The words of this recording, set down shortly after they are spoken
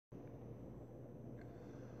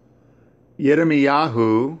Jeremiah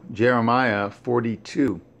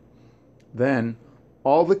 42. Then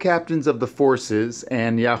all the captains of the forces,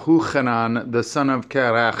 and Yahuchanan the son of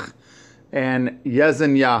Karach, and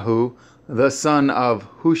Yezanyahu the son of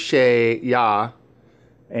HalleluYAH,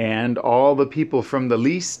 and all the people from the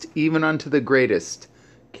least even unto the greatest,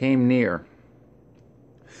 came near,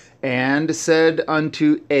 and said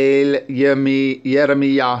unto Jeremiah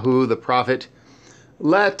the prophet,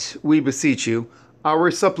 Let, we beseech you,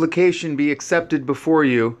 our supplication be accepted before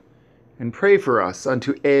you, and pray for us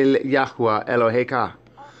unto Yahweh Eloheka,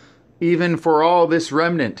 even for all this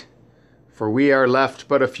remnant, for we are left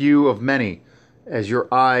but a few of many, as your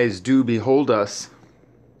eyes do behold us,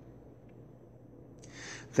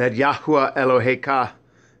 that Yahweh Eloheka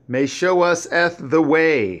may show us the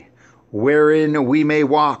way wherein we may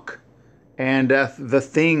walk, and the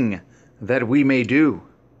thing that we may do.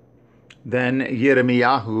 Then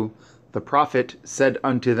Jeremiah the prophet said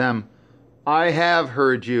unto them, I have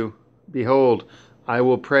heard you. Behold, I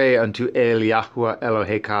will pray unto Yahweh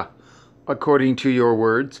Eloheka, according to your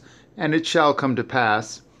words, and it shall come to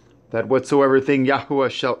pass, that whatsoever thing Yahweh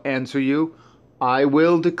shall answer you, I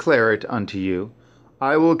will declare it unto you.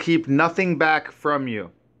 I will keep nothing back from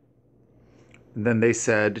you. And then they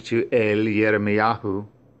said to Jeremiah,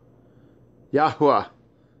 Yahweh,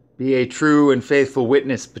 be a true and faithful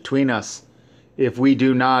witness between us, if we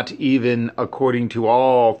do not even according to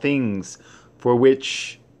all things for the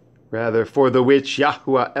which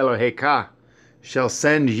Yahweh Eloheka shall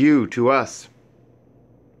send you to us.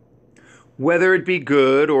 Whether it be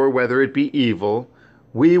good or whether it be evil,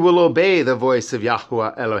 we will obey the voice of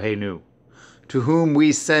Yahweh Eloheinu, to whom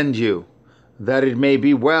we send you, that it may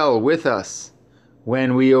be well with us,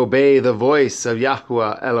 when we obey the voice of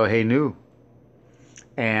Yahweh Eloheinu.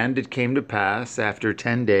 And it came to pass after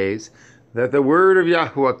 10 days, that the word of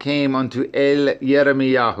Yahweh came unto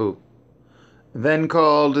Jeremiah. Then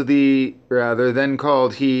called he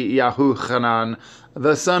Yahuchanan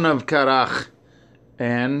the son of Karach,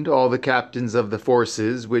 and all the captains of the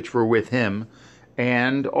forces which were with him,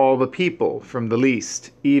 and all the people from the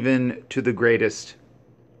least even to the greatest,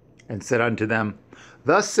 and said unto them,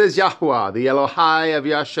 Thus says Yahweh, the Elohai of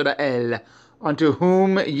Yashara'el, unto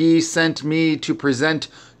whom ye sent me to present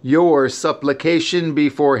your supplication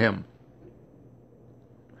before him.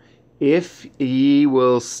 If ye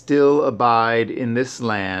will still abide in this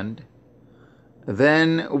land,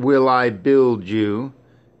 then will I build you,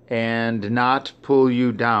 and not pull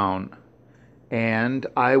you down, and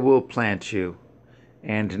I will plant you,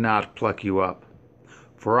 and not pluck you up.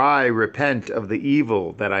 For I repent of the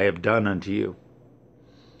evil that I have done unto you.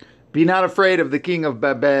 Be not afraid of the king of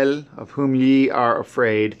Babel, of whom ye are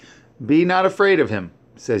afraid. Be not afraid of him,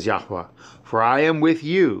 says Yahweh, for I am with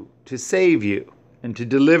you to save you, and to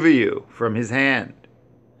deliver you from his hand.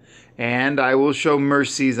 And I will show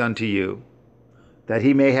mercies unto you, that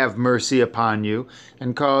he may have mercy upon you,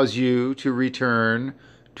 and cause you to return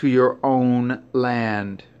to your own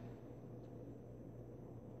land.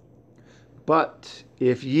 But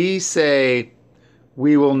if ye say,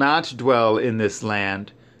 We will not dwell in this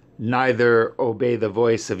land, neither obey the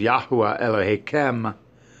voice of Yahweh Elohechem,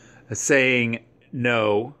 saying,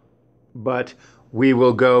 No, but we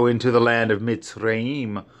will go into the land of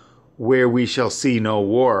Mitzrayim, where we shall see no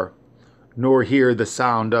war, nor hear the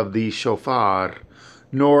sound of the shofar,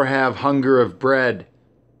 nor have hunger of bread,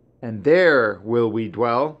 and there will we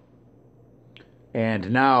dwell.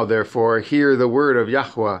 And now, therefore, hear the word of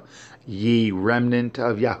Yahweh, ye remnant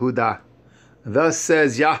of Yehudah. Thus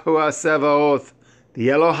says Yahweh Sevaoth, the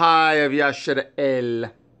Elohai of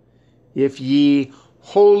Yashara'el, if ye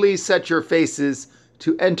wholly set your faces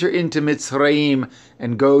to enter into Mitzrayim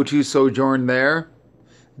and go to sojourn there,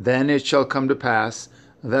 then it shall come to pass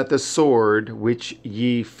that the sword which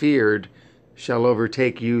ye feared shall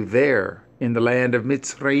overtake you there in the land of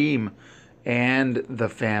Mitzrayim, and the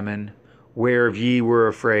famine whereof ye were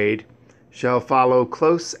afraid shall follow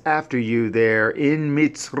close after you there in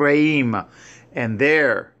Mitzrayim, and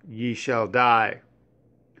there ye shall die.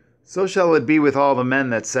 So shall it be with all the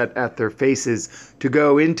men that set at their faces to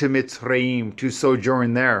go into Mitzrayim to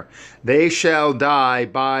sojourn there. They shall die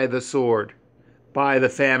by the sword, by the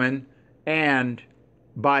famine, and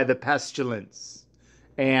by the pestilence,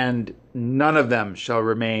 and none of them shall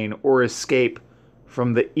remain or escape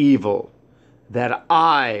from the evil that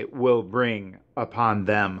I will bring upon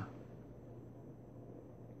them.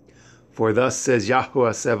 For thus says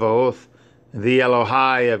Yahweh Sevaoth, the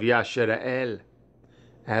Elohai of Yashara'el,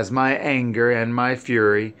 as my anger and my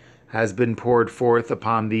fury has been poured forth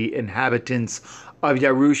upon the inhabitants of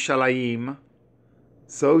Yerushalayim,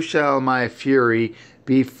 so shall my fury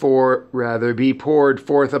be poured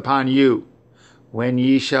forth upon you, when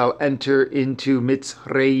ye shall enter into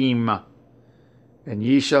Mitzrayim, and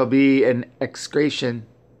ye shall be an execration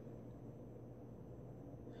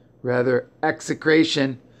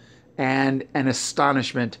and an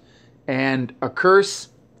astonishment, and a curse,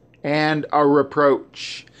 and a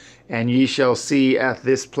reproach, and ye shall see at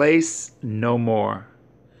this place no more.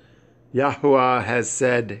 Yahuwah has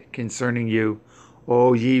said concerning you,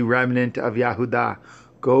 O ye remnant of Yahudah,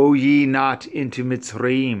 go ye not into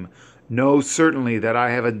Mitzrayim. Know certainly that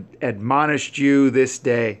I have admonished you this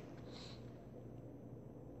day.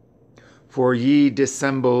 For ye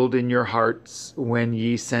dissembled in your hearts when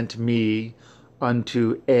ye sent me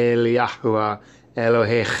unto Yahuwah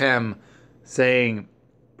Elohechem, saying,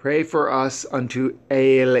 Pray for us unto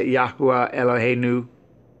Yahuwah Eloheinu,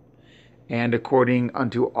 and according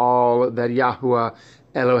unto all that Yahuwah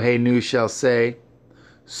Eloheinu shall say,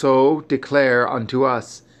 so declare unto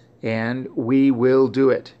us, and we will do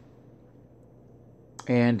it.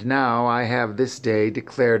 And now I have this day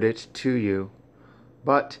declared it to you.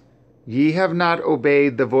 But ye have not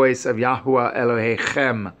obeyed the voice of Yahuwah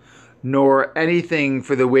Elohechem, nor anything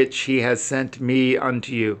for the which he has sent me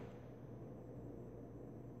unto you.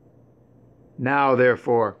 Now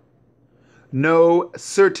therefore, know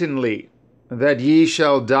certainly that ye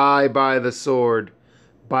shall die by the sword,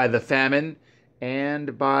 by the famine,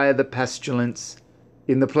 and by the pestilence,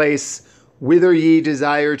 in the place whither ye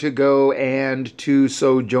desire to go and to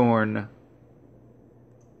sojourn.